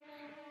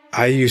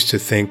I used to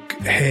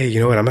think, hey, you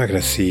know what? I'm not going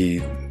to see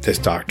this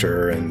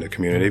doctor in the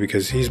community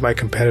because he's my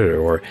competitor,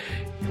 or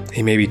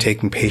he may be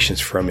taking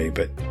patients from me.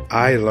 But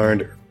I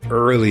learned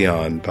early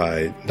on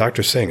by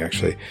Dr. Singh,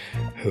 actually,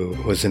 who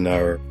was in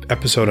our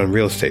episode on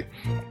real estate.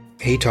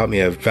 He taught me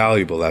a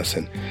valuable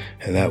lesson,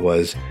 and that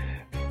was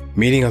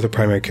meeting other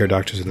primary care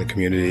doctors in the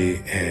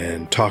community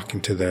and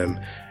talking to them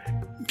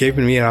gave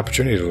me an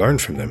opportunity to learn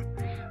from them,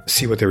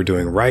 see what they were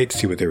doing right,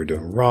 see what they were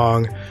doing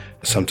wrong.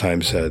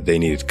 Sometimes they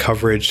needed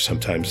coverage.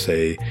 Sometimes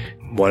they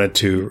wanted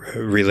to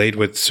relate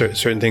with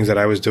certain things that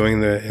I was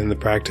doing in the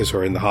practice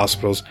or in the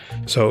hospitals.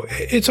 So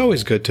it's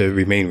always good to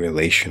remain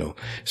relational,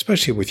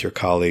 especially with your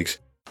colleagues.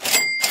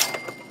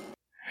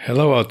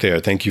 Hello out there.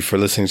 Thank you for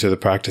listening to the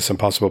Practice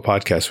Impossible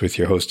podcast with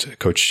your host,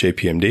 Coach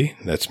JPMD.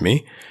 That's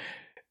me.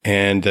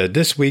 And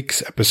this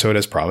week's episode,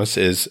 as promised,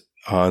 is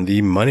on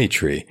the money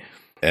tree.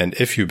 And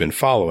if you've been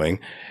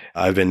following,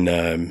 I've been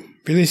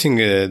releasing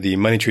the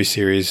money tree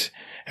series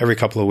every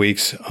couple of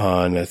weeks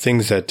on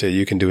things that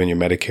you can do in your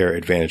Medicare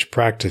Advantage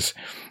practice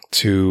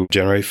to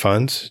generate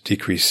funds,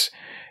 decrease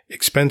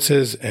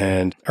expenses,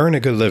 and earn a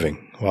good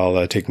living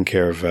while taking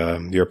care of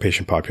your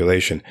patient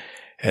population.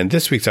 And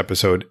this week's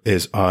episode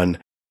is on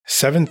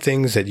 7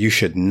 things that you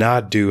should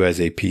not do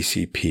as a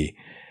PCP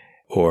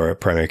or a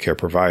primary care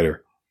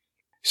provider.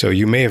 So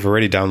you may have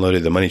already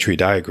downloaded the money tree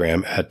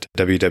diagram at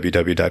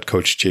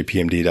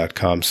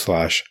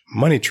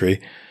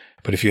www.coachjpmd.com/moneytree.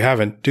 But if you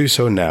haven't, do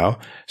so now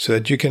so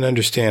that you can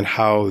understand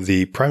how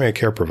the primary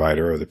care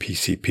provider or the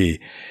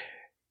PCP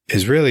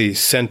is really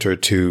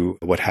centered to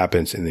what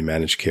happens in the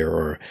managed care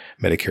or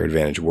Medicare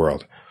Advantage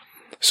world.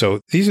 So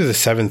these are the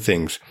 7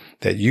 things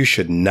that you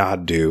should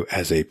not do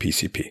as a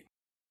PCP.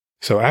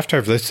 So after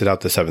I've listed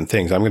out the 7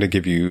 things, I'm going to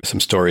give you some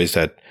stories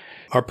that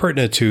are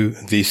pertinent to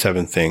these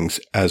 7 things,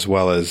 as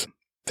well as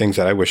things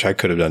that I wish I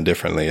could have done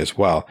differently as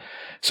well.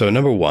 So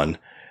number 1,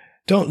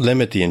 don't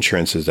limit the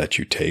insurances that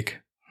you take.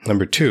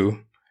 Number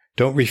 2,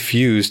 don't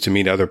refuse to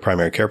meet other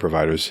primary care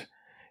providers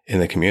in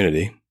the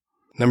community.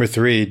 Number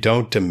 3,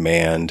 don't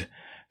demand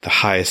the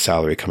highest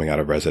salary coming out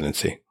of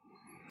residency.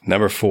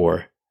 Number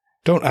 4,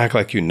 don't act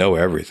like you know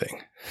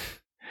everything.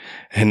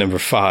 And number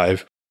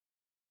 5,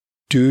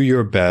 do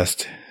your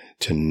best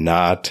to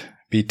not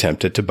be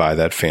tempted to buy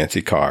that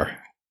fancy car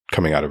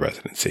coming out of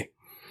residency.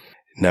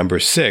 Number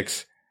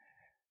 6,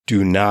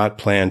 do not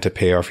plan to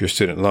pay off your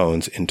student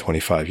loans in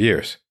 25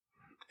 years.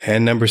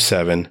 And number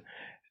 7,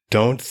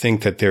 don't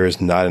think that there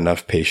is not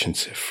enough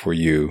patients for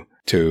you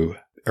to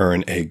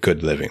earn a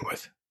good living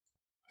with.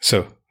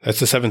 So that's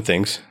the 7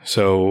 things.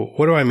 So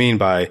what do I mean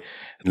by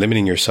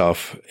limiting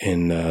yourself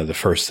in the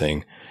first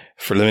thing,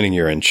 for limiting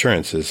your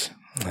insurances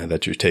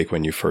that you take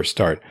when you first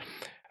start?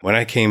 When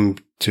I came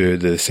to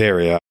this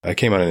area, I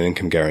came on an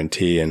income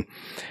guarantee, and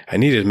I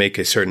needed to make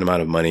a certain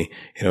amount of money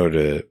in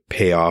order to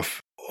pay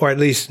off, or at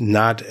least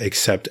not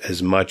accept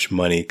as much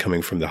money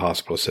coming from the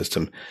hospital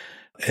system.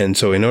 And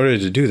so in order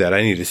to do that,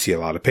 I need to see a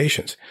lot of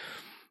patients.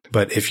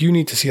 But if you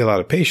need to see a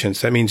lot of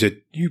patients, that means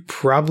that you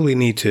probably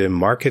need to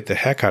market the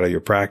heck out of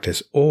your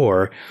practice,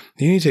 or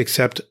you need to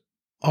accept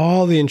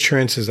all the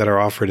insurances that are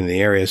offered in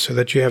the area so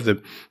that you have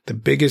the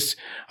biggest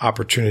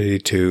opportunity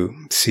to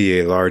see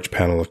a large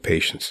panel of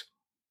patients.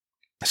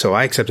 So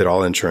I accepted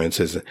all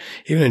insurances,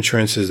 even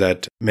insurances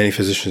that many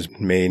physicians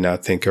may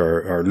not think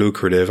are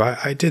lucrative.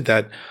 I did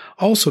that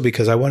also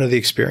because I wanted the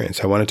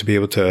experience. I wanted to be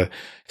able to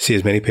see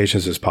as many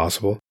patients as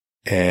possible.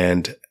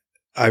 And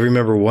I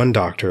remember one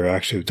doctor,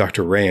 actually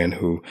Dr. Rayan,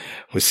 who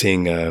was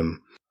seeing a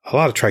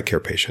lot of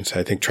TRICARE patients.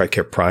 I think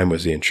TRICARE Prime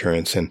was the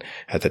insurance and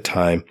at the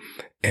time,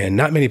 and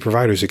not many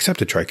providers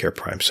accepted TRICARE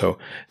Prime. So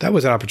that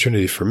was an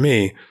opportunity for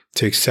me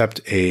to accept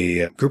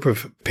a group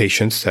of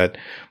patients that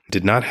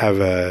did not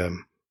have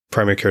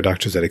primary care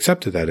doctors that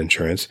accepted that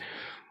insurance.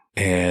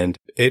 And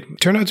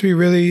it turned out to be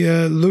really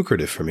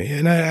lucrative for me.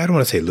 And I don't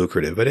want to say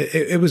lucrative, but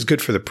it was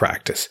good for the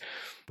practice.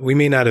 We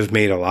may not have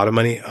made a lot of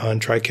money on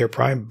TRICARE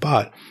Prime,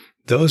 but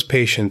those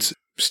patients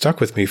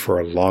stuck with me for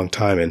a long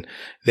time, and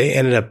they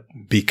ended up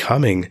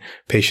becoming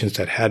patients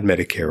that had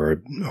Medicare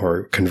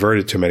or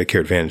converted to a Medicare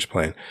Advantage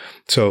plan.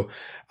 So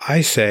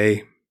I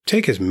say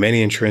take as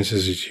many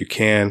insurances as you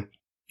can,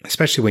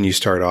 especially when you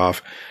start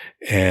off.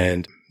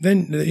 And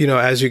then,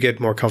 as you get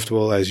more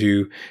comfortable, as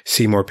you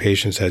see more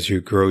patients, as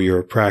you grow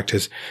your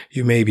practice,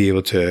 you may be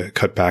able to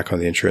cut back on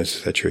the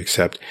insurances that you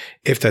accept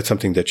if that's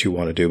something that you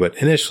want to do. But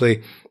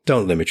initially,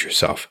 don't limit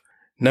yourself.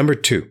 Number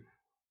 2,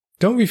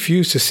 don't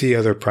refuse to see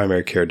other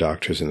primary care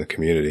doctors in the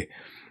community.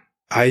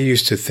 I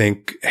used to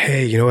think,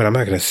 hey, you know what? I'm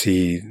not going to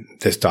see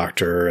this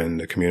doctor in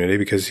the community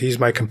because he's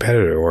my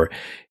competitor, or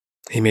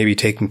he may be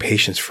taking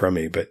patients from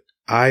me. But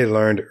I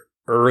learned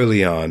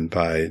early on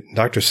by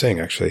Dr. Singh,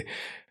 actually,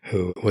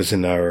 who was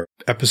in our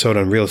episode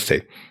on real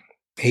estate.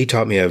 He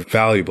taught me a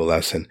valuable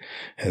lesson,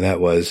 and that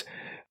was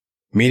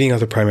meeting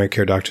other primary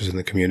care doctors in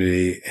the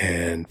community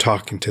and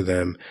talking to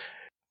them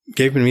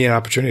gave me an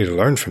opportunity to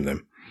learn from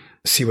them,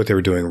 see what they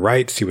were doing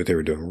right, see what they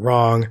were doing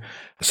wrong.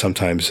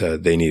 Sometimes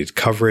they needed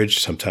coverage.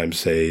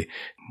 Sometimes they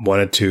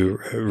wanted to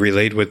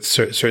relate with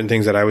certain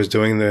things that I was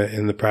doing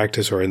in the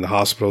practice or in the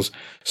hospitals.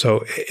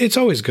 So it's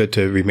always good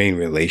to remain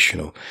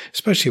relational,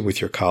 especially with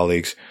your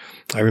colleagues.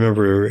 I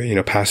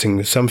remember,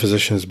 passing some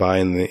physicians by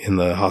in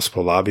the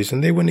hospital lobbies,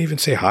 and they wouldn't even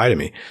say hi to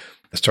me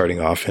starting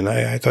off. And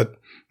I thought,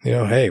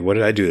 hey, what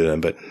did I do to them?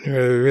 But I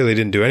really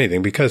didn't do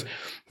anything because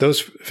those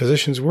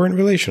physicians weren't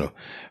relational.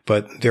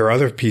 But there are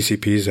other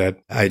PCPs that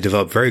I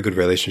developed very good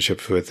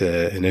relationships with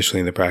initially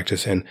in the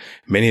practice. And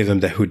many of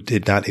them who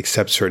did not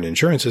accept certain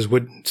insurances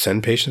would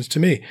send patients to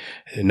me,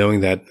 knowing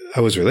that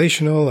I was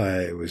relational,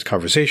 I was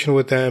conversational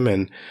with them,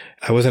 and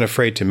I wasn't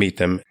afraid to meet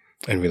them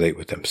and relate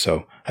with them.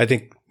 So I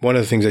think one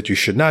of the things that you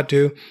should not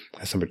do,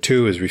 as number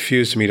 2, is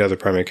refuse to meet other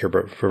primary care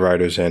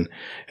providers and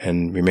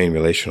remain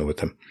relational with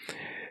them.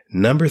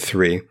 Number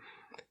 3,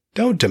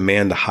 don't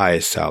demand the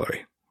highest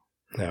salary.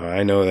 Now,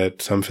 I know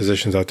that some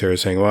physicians out there are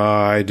saying, well,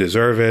 I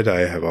deserve it.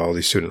 I have all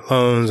these student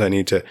loans. I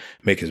need to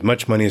make as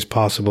much money as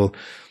possible.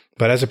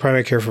 But as a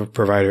primary care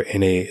provider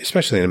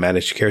especially in a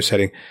managed care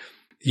setting,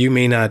 you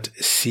may not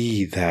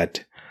see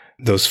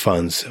those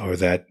funds or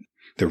that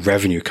the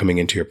revenue coming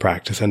into your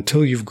practice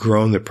until you've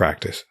grown the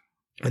practice,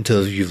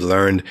 until you've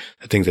learned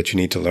the things that you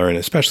need to learn,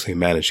 especially in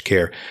managed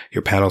care.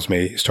 Your panels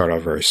may start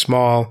off very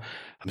small.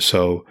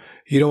 So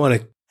you don't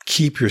want to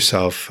keep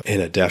yourself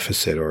in a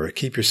deficit or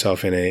keep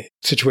yourself in a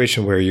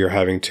situation where you're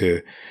having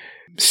to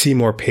see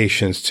more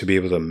patients to be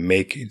able to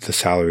make the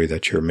salary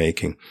that you're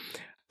making.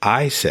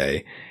 I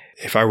say,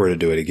 if I were to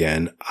do it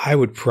again, I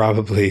would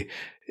probably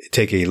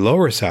take a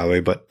lower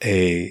salary, but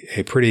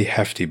a pretty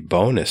hefty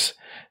bonus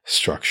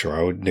structure.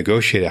 I would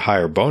negotiate a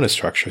higher bonus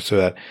structure so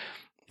that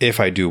if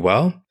I do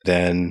well,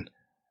 then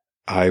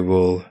I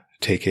will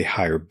take a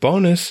higher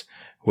bonus,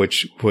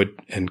 which would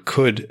and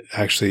could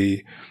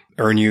actually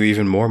earn you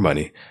even more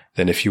money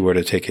than if you were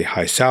to take a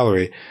high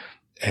salary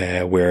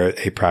where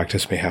a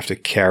practice may have to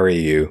carry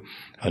you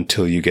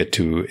until you get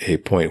to a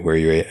point where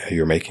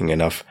you're making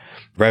enough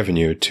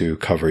revenue to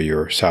cover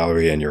your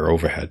salary and your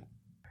overhead.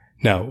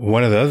 Now,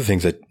 one of the other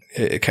things that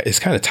is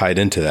kind of tied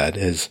into that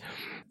is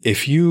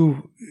if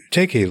you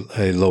take a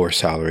lower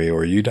salary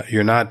or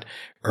you're not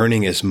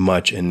earning as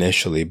much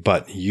initially,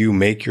 but you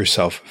make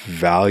yourself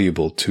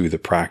valuable to the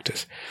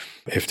practice.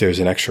 If there's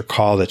an extra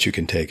call that you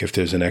can take, if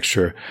there's an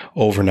extra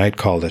overnight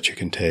call that you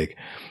can take,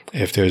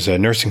 if there's a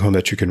nursing home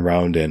that you can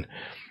round in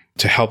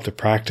to help the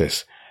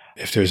practice,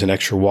 if there's an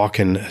extra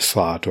walk-in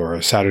slot or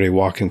a Saturday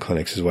walk-in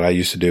clinics is what I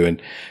used to do. And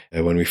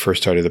when we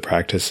first started the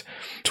practice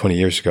 20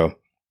 years ago,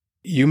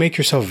 you make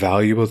yourself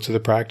valuable to the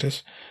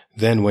practice.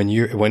 Then when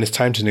it's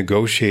time to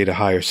negotiate a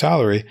higher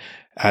salary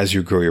as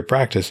you grow your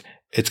practice,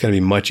 it's going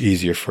to be much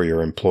easier for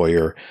your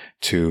employer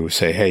to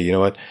say, hey, you know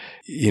what?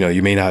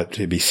 You may not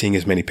be seeing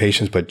as many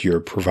patients, but you're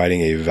providing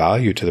a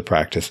value to the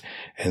practice.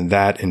 And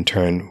that in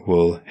turn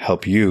will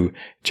help you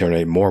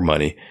generate more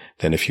money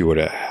than if you were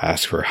to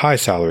ask for a high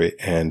salary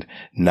and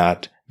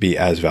not be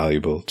as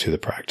valuable to the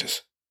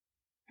practice.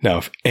 Now,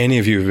 if any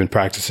of you have been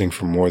practicing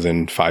for more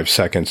than 5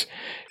 seconds,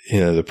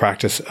 the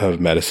practice of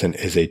medicine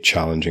is a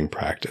challenging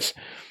practice.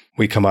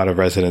 We come out of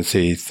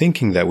residency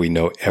thinking that we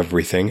know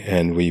everything,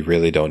 and we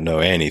really don't know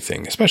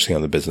anything, especially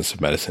on the business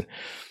of medicine.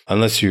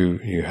 Unless you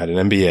had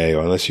an MBA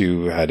or unless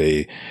you had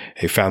a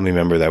family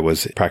member that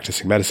was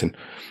practicing medicine.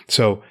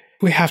 So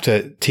we have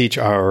to teach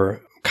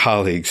our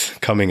colleagues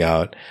coming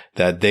out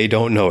that they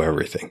don't know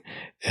everything.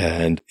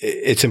 And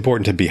it's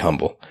important to be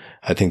humble.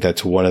 I think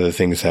that's one of the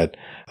things that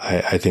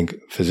I think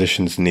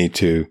physicians need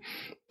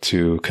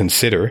to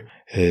consider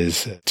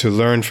is to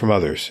learn from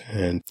others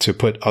and to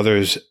put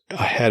others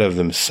ahead of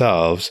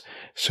themselves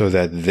so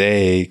that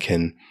they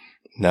can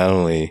not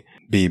only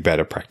be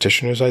better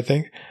practitioners, I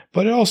think,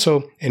 but it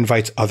also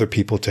invites other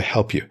people to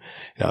help you.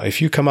 Now,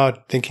 if you come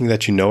out thinking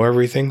that you know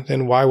everything,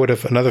 then why would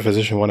another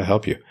physician want to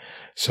help you?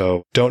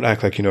 So don't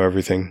act like you know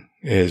everything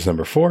is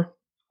number 4.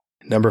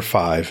 Number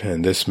 5,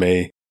 and this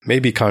may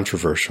be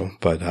controversial,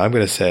 but I'm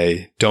going to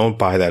say don't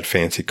buy that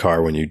fancy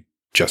car when you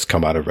just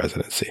come out of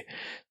residency.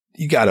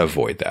 You got to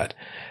avoid that.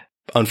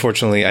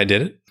 Unfortunately, I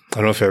did it. I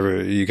don't know if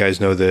ever you guys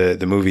know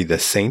the movie The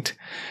Saint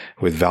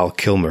with Val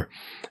Kilmer.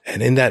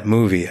 And in that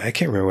movie, I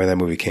can't remember when that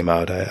movie came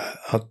out.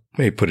 I'll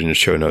maybe put it in the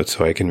show notes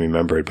so I can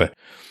remember it. But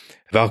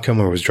Val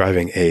Kilmer was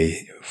driving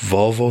a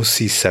Volvo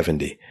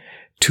C70,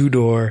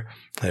 2-door,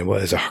 and it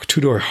was a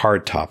 2-door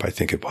hardtop, I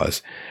think it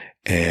was.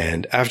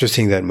 And after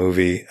seeing that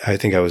movie, I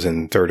think I was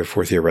in 3rd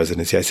or 4th year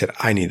residency. I said,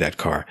 I need that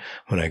car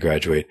when I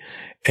graduate.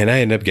 And I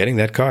ended up getting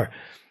that car.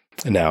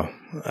 Now,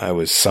 I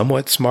was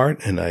somewhat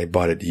smart and I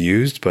bought it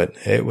used, but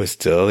it was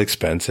still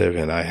expensive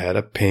and I had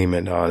a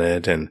payment on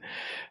it. And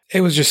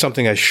it was just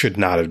something I should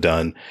not have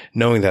done,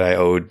 knowing that I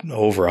owed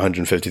over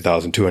 $150,000,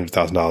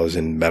 $200,000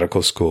 in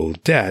medical school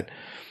debt.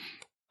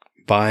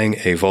 Buying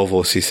a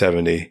Volvo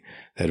C70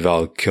 that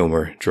Val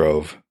Kilmer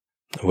drove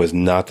was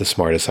not the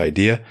smartest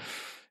idea.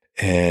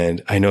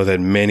 And I know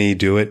that many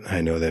do it.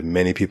 I know that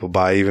many people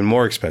buy even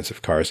more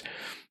expensive cars.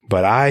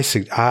 But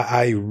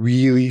I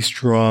really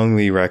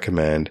strongly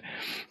recommend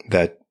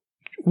that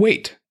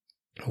wait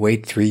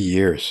 3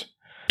 years.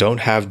 Don't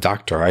have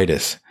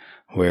doctoritis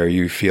where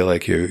you feel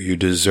like you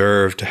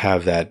deserve to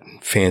have that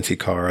fancy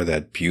car,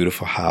 that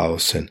beautiful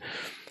house. And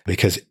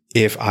because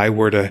if I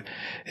would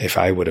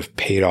have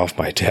paid off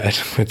my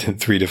debt within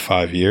 3 to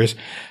 5 years,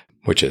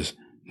 which is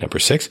number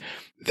 6,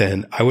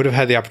 then I would have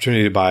had the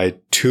opportunity to buy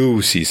 2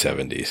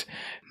 C70s.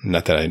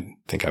 Not that I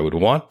think I would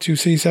want 2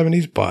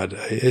 C70s, but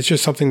it's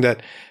just something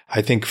that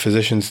I think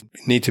physicians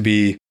need to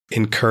be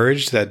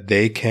encouraged that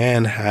they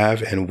can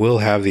have and will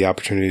have the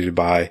opportunity to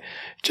buy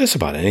just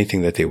about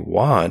anything that they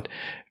want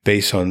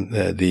based on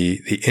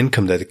the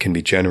income that can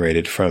be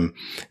generated from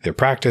their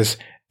practice,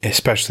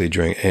 especially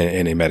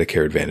in a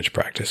Medicare Advantage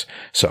practice.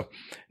 So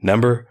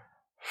number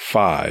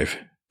 5,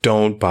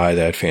 don't buy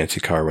that fancy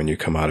car when you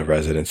come out of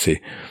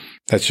residency.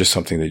 That's just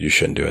something that you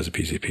shouldn't do as a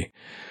PCP.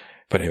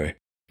 But anyway,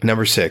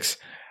 number 6,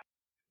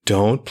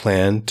 don't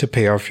plan to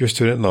pay off your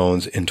student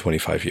loans in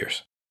 25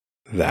 years.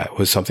 That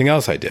was something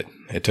else I did.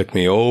 It took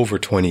me over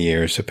 20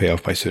 years to pay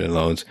off my student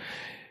loans,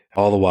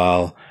 all the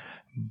while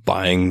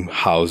buying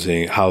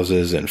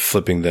houses and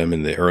flipping them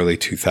in the early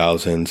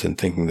 2000s and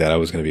thinking that I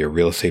was going to be a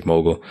real estate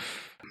mogul.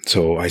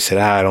 So I said,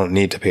 I don't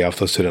need to pay off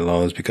those student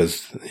loans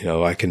because,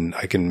 I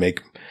can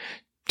make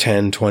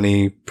 10,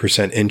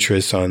 20%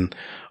 interest on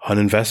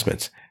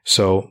investments.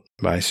 So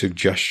my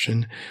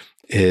suggestion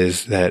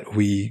is that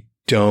we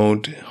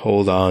don't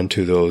hold on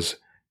to those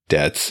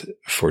debts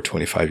for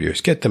 25 years.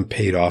 Get them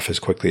paid off as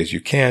quickly as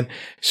you can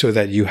so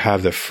that you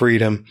have the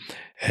freedom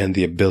and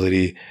the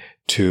ability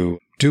to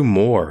do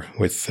more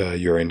with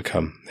your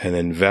income and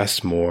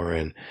invest more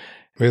and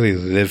really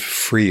live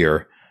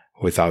freer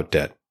without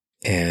debt.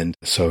 And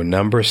so the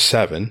number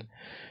 7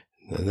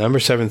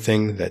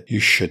 thing that you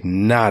should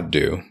not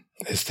do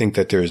is think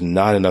that there's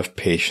not enough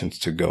patients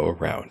to go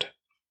around.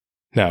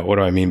 Now, what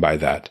do I mean by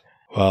that?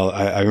 Well,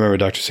 I remember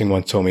Dr. Singh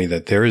once told me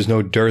that there is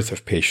no dearth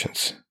of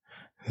patients,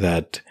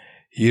 that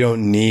you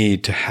don't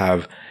need to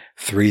have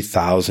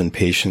 3,000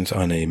 patients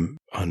on an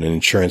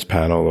insurance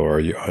panel or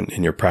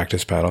in your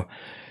practice panel,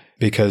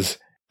 because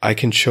I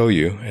can show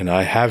you, and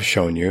I have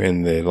shown you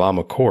in the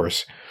Llama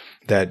course,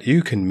 that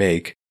you can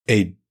make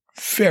a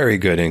very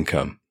good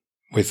income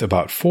with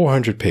about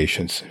 400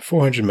 patients,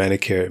 400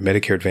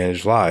 Medicare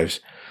Advantage lives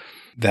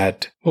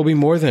that will be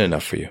more than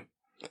enough for you.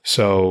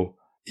 So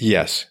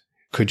yes,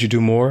 could you do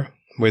more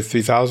with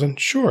 3,000?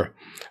 Sure.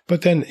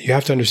 But then you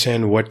have to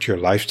understand what your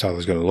lifestyle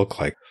is going to look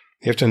like.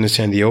 You have to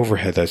understand the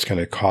overhead that's going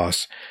to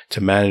cost to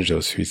manage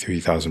those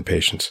 3,000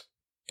 patients.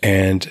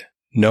 And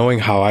knowing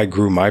how I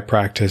grew my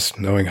practice,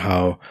 knowing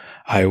how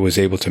I was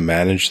able to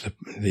manage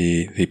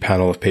the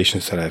panel of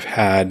patients that I've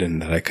had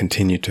and that I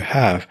continue to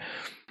have,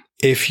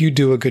 if you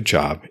do a good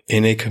job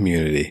in a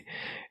community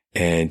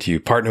and you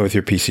partner with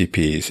your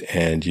PCPs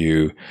and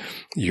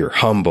you're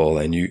humble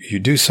and you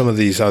do some of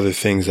these other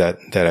things that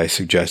I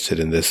suggested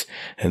in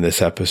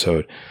this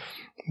episode,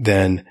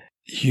 then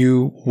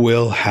you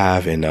will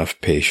have enough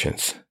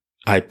patients.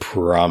 I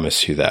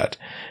promise you that.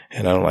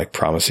 And I don't like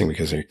promising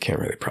because you can't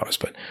really promise,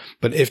 but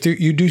if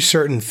you do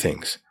certain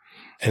things,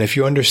 and if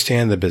you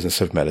understand the business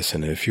of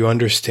medicine, if you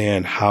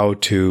understand how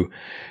to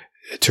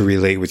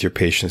relate with your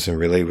patients and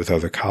relate with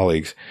other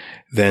colleagues,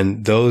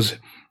 then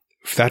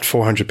that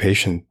 400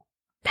 patient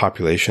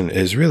population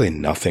is really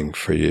nothing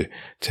for you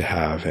to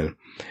have.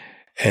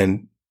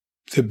 And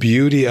the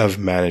beauty of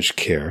managed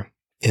care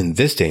in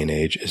this day and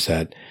age is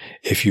that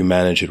if you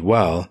manage it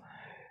well,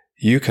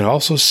 you can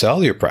also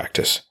sell your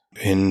practice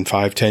in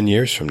 5-10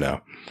 years from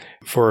now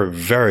for a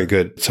very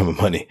good sum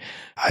of money.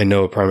 I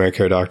know a primary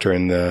care doctor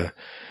in the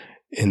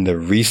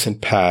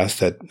recent past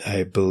that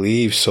I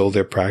believe sold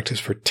their practice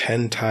for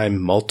 10 times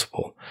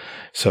multiple.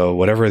 So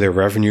whatever their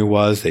revenue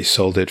was, they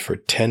sold it for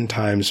 10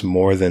 times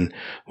more than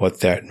what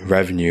that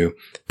revenue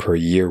per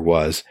year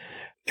was.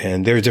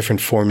 And there are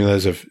different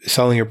formulas of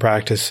selling your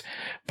practice,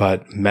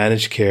 but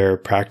managed care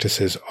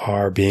practices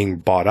are being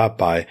bought up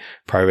by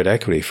private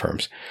equity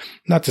firms.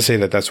 Not to say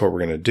that that's what we're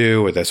going to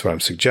do or that's what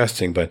I'm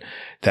suggesting, but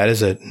that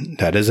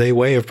is a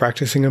way of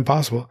practicing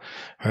impossible,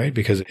 right?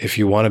 Because if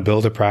you want to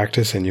build a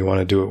practice and you want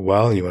to do it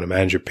well and you want to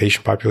manage your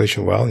patient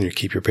population well and you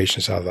keep your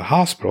patients out of the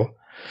hospital,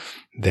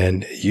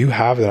 then you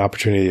have an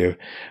opportunity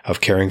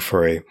of caring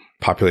for a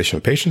population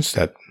of patients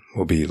that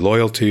will be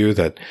loyal to you,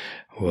 that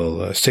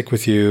will stick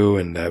with you,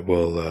 and that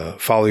will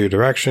follow your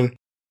direction.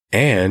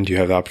 And you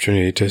have the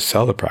opportunity to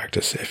sell the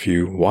practice if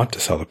you want to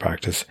sell the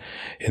practice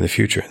in the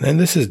future. And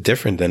this is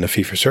different than a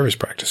fee-for-service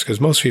practice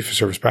because most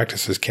fee-for-service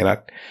practices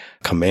cannot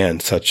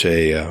command such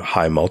a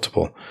high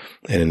multiple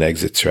in an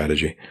exit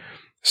strategy.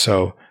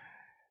 So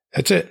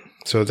that's it.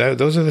 So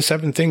those are the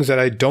 7 things that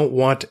I don't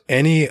want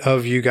any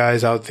of you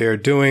guys out there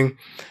doing.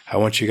 I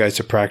want you guys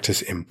to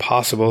practice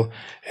impossible.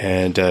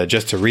 And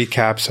just to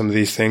recap some of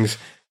these things,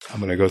 I'm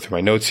going to go through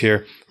my notes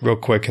here real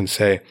quick and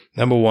say,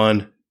 number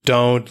 1,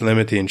 don't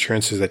limit the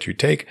insurances that you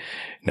take.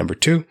 Number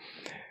 2,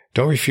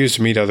 don't refuse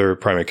to meet other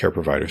primary care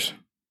providers.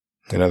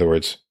 In other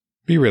words,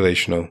 be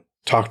relational,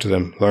 talk to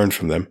them, learn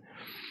from them.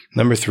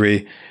 Number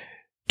 3,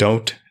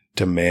 don't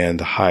demand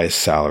the highest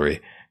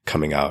salary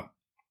coming out.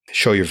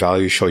 Show your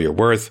value, show your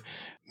worth,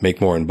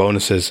 make more in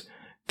bonuses.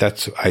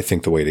 That's, I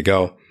think, the way to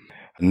go.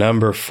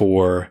 Number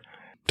 4,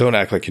 don't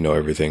act like you know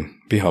everything.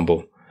 Be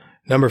humble.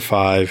 Number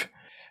 5,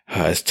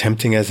 as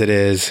tempting as it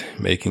is,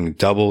 making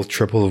double,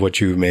 triple of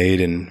what you made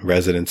in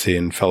residency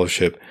and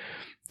fellowship,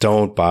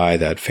 don't buy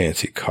that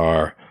fancy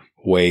car.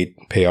 Wait,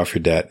 pay off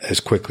your debt as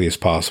quickly as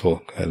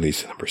possible. At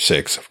least number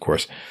 6, of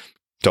course.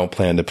 Don't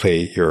plan to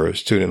pay your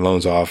student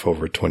loans off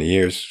over 20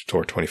 years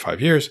or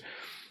 25 years.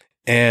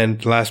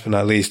 And last but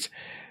not least,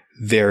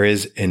 there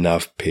is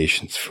enough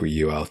patients for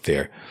you out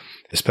there,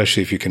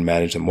 especially if you can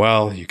manage them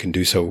well. You can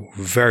do so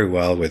very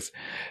well with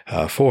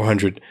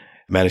 400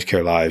 managed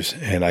care lives,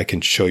 and I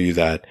can show you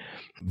that.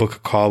 Book a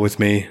call with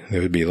me.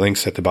 There would be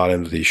links at the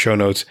bottom of the show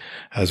notes,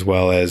 as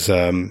well as,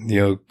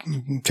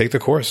 take the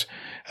course,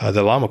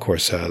 the Llama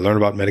course.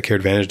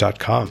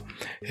 LearnaboutMedicareAdvantage.com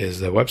is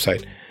the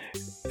website.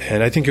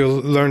 And I think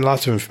you'll learn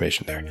lots of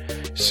information there.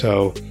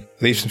 So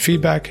leave some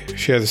feedback,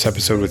 share this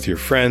episode with your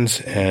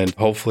friends, and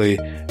hopefully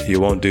you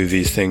won't do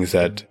these things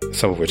that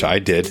some of which I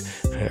did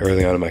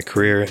early on in my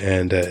career,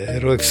 and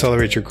it'll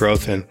accelerate your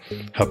growth and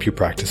help you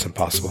practice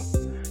Impossible.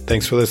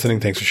 Thanks for listening.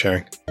 Thanks for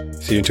sharing.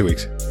 See you in 2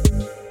 weeks.